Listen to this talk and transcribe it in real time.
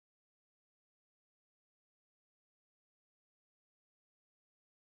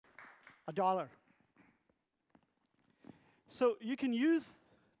a dollar. So you can use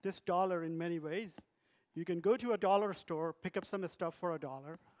this dollar in many ways. You can go to a dollar store, pick up some stuff for a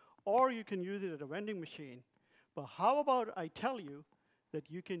dollar, or you can use it at a vending machine. But how about I tell you that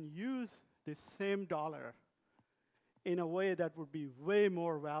you can use this same dollar in a way that would be way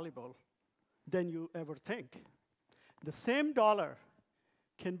more valuable than you ever think. The same dollar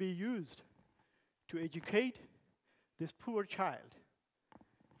can be used to educate this poor child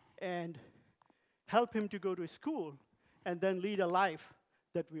and help him to go to school and then lead a life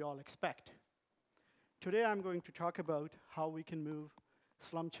that we all expect. Today I'm going to talk about how we can move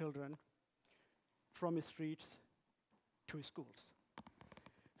slum children from streets to schools.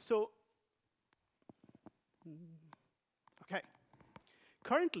 So, okay.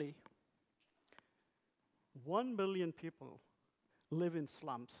 Currently, 1 billion people live in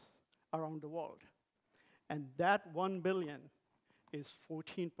slums around the world. And that 1 billion is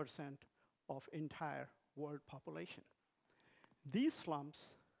 14% of entire world population. These slums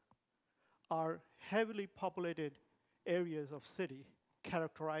are heavily populated areas of city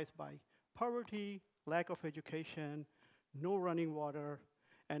characterized by poverty, lack of education, no running water,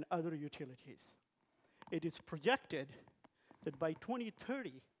 and other utilities. It is projected that by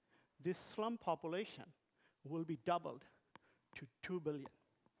 2030, this slum population will be doubled to 2 billion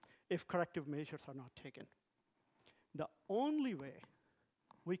if corrective measures are not taken. The only way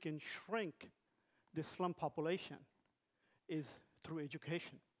we can shrink this slum population is through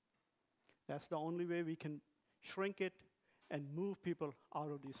education. That's the only way we can shrink it and move people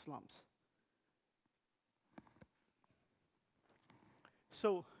out of these slums.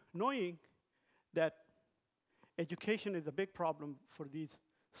 So knowing that education is a big problem for these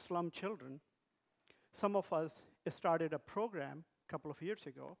slum children, some of us started a program a couple of years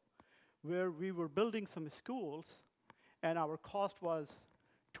ago where we were building some schools, and our cost was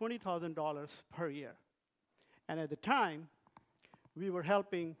 $20,000 per year. And at the time, we were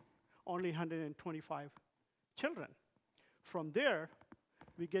helping only 125 children. From there,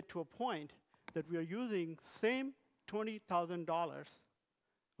 we get to a point that we are using same $20,000,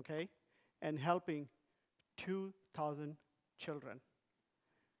 okay, and helping 2,000 children.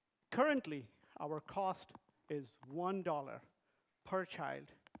 Currently, our cost is $1 per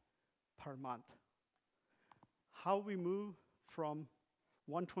child per month. How we move from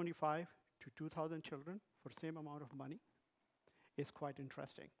 125 to 2,000 children for the same amount of money is quite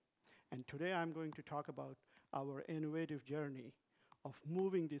interesting. And today I'm going to talk about our innovative journey of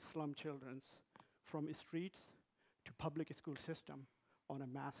moving these slum children from streets to public school system on a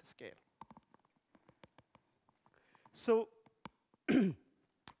mass scale. So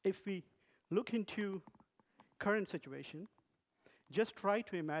if we look into current situation, just try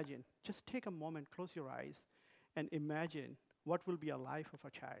to imagine, just take a moment, close your eyes, and imagine what will be a life of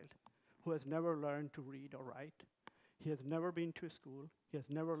a child who has never learned to read or write. He has never been to school. He has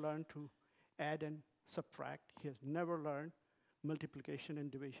never learned to add and subtract. He has never learned multiplication and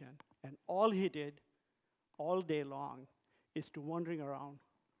division. And all he did all day long is to wandering around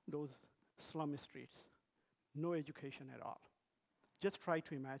those slum streets. No education at all. Just try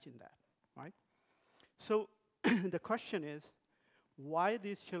to imagine that, right? So the question is, why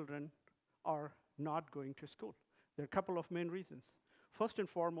these children are not going to school? There are a couple of main reasons. First and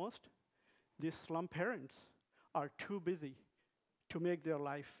foremost, these slum parents are too busy to make their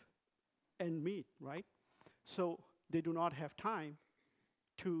life end meet, right? So they do not have time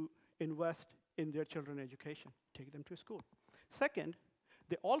to invest in their children's education, take them to school. Second,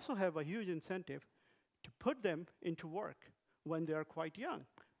 they also have a huge incentive to put them into work when they are quite young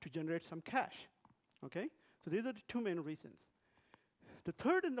to generate some cash, okay? So these are the two main reasons. The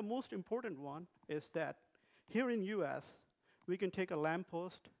third and the most important one is that here in US, we can take a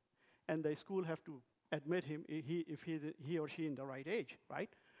lamppost and the school have to admit him if he or she in the right age, right?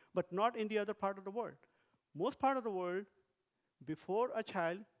 But not in the other part of the world. Most part of the world, before a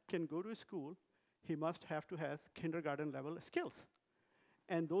child can go to school, he must have to have kindergarten level skills.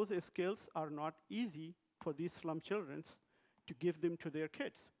 And those skills are not easy for these slum children to give them to their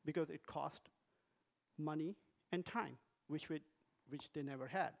kids because it costs money and time, which they never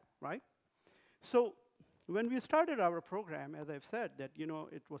had, right? So when we started our program, as I've said, that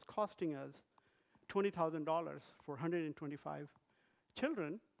it was costing us $20,000 for 125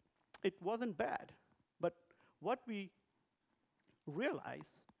 children, it wasn't bad. But what we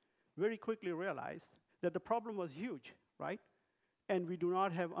very quickly realized, that the problem was huge, right? And we do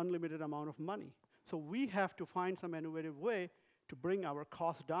not have unlimited amount of money. So we have to find some innovative way to bring our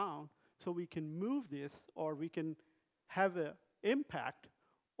costs down so we can move this, or we can have an impact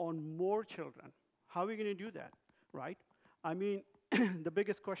on more children. How are we going to do that, right? I mean, the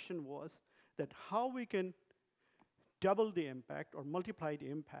biggest question was that how we can double the impact or multiply the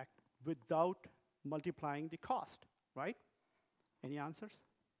impact without multiplying the cost, right? Any answers?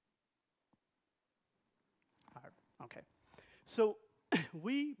 Hard. Okay. So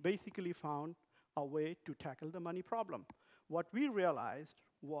we basically found a way to tackle the money problem. What we realized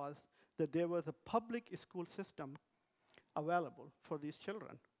was that there was a public school system available for these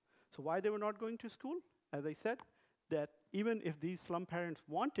children. So why they were not going to school? As I said, that even if these slum parents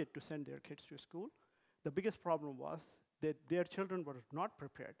wanted to send their kids to school, the biggest problem was that their children were not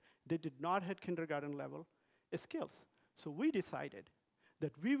prepared. They did not have kindergarten level skills. So we decided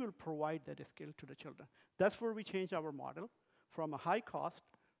that we will provide that skill to the children. That's where we changed our model. From a high cost,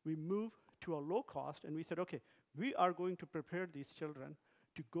 we moved to a low cost, and we said, okay, we are going to prepare these children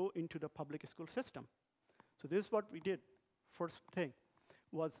to go into the public school system. So this is what we did. First thing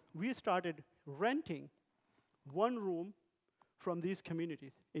was we started renting one room from these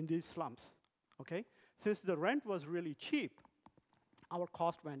communities in these slums, okay? Since the rent was really cheap, our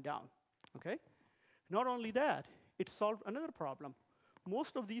cost went down, okay? Not only that, it solved another problem.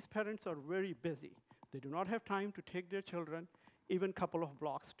 Most of these parents are very busy. They do not have time to take their children even a couple of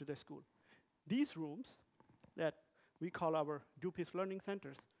blocks to the school. These rooms that we call our DuPeace Learning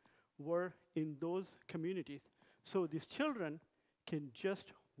Centers were in those communities. So these children can just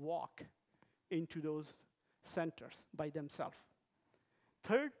walk into those centers by themselves.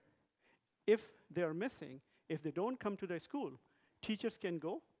 Third, if they're missing, if they don't come to the school, teachers can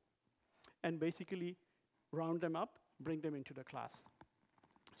go and basically round them up, bring them into the class.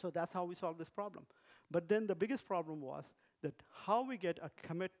 So that's how we solve this problem. But then the biggest problem was that how we get a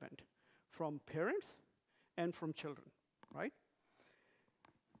commitment from parents and from children, right?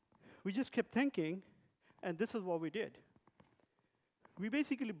 We just kept thinking, and this is what we did. We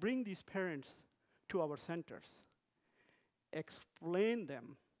basically bring these parents to our centers, explain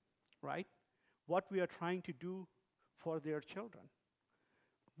them, right, what we are trying to do for their children.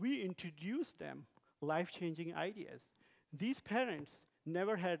 We introduce them life-changing ideas. These parents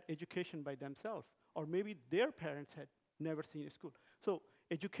never had education by themselves, or maybe their parents had never seen a school. So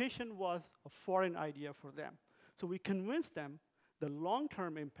education was a foreign idea for them. So we convinced them the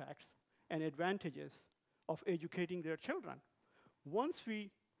long-term impacts and advantages of educating their children. Once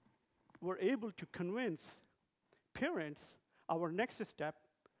we were able to convince parents, our next step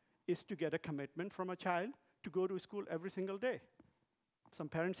is to get a commitment from a child to go to school every single day. Some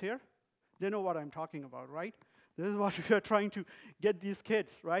parents here, they know what I'm talking about, right? This is what we are trying to get these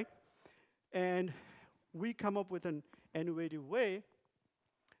kids, right? And we come up with an innovative way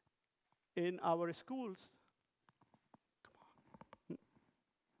in our schools. Come on.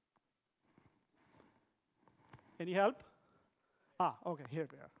 Any help? Okay, here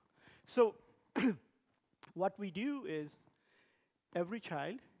we are. So what we do is every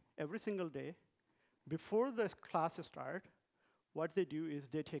child, every single day, before the classes start, what they do is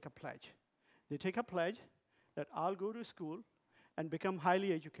they take a pledge. They take a pledge that I'll go to school and become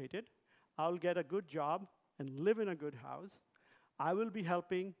highly educated. I'll get a good job and live in a good house. I will be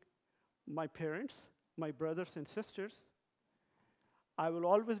helping my parents, my brothers and sisters. I will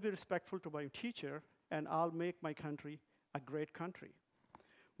always be respectful to my teacher, and I'll make my country a great country.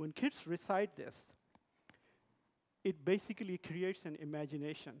 When kids recite this, it basically creates an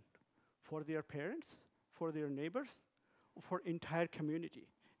imagination for their parents, for their neighbors, for entire community.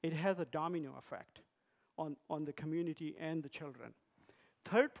 It has a domino effect on the community and the children.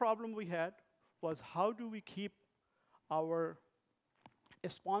 Third problem we had was how do we keep our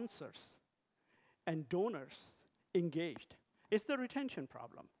sponsors and donors engaged? It's the retention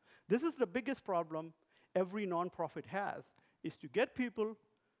problem. This is the biggest problem every nonprofit has, is to get people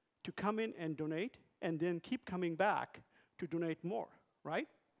to come in and donate and then keep coming back to donate more, right?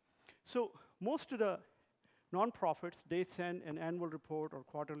 So most of the nonprofits, they send an annual report or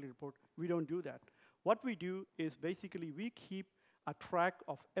quarterly report. We don't do that. What we do is basically we keep a track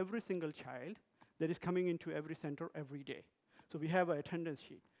of every single child that is coming into every center every day. So we have an attendance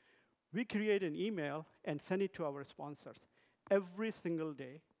sheet. We create an email and send it to our sponsors every single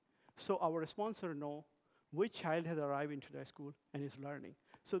day, so our sponsor know which child has arrived into their school and is learning.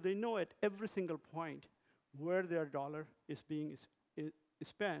 So they know at every single point where their dollar is being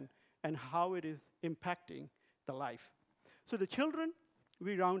spent and how it is impacting the life. So the children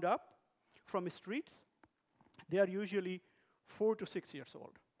we round up from the streets, they are usually 4 to 6 years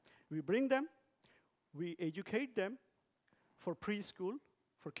old. We bring them, we educate them for preschool,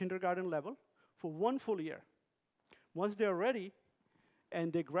 for kindergarten level, for 1 full year. Once they are ready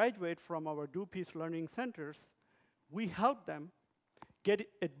and they graduate from our DuPeace Learning Centers, we help them get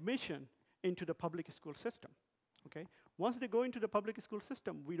admission into the public school system, okay? Once they go into the public school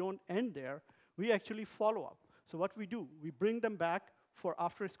system, we don't end there. We actually follow up. So what we do, we bring them back for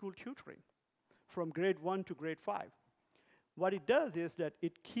after-school tutoring from grade 1 to grade 5. What it does is that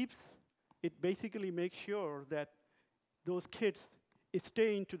it basically makes sure that those kids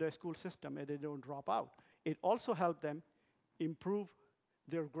stay into their school system and they don't drop out. It also helps them improve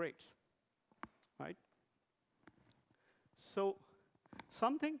their grades, right? So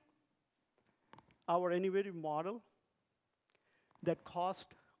our innovative model that cost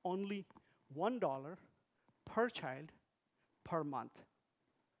only $1 per child per month.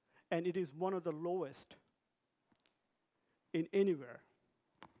 And it is one of the lowest in anywhere.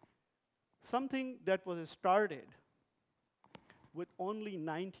 Something that was started with only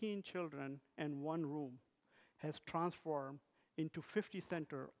 19 children and 1 room has transformed into 50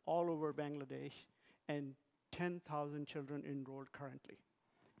 centers all over Bangladesh and 10,000 children enrolled currently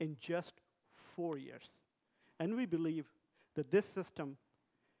in just 4 years. And we believe that this system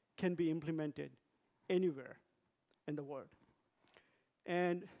can be implemented anywhere in the world.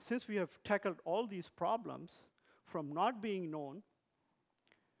 And since we have tackled all these problems, from not being known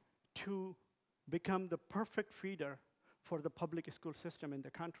to become the perfect feeder for the public school system in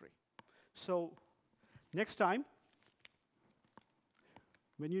the country. So next time,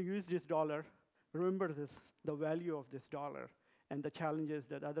 when you use this dollar, remember the value of this dollar and the challenges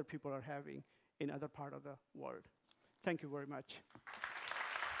that other people are having in other parts of the world. Thank you very much.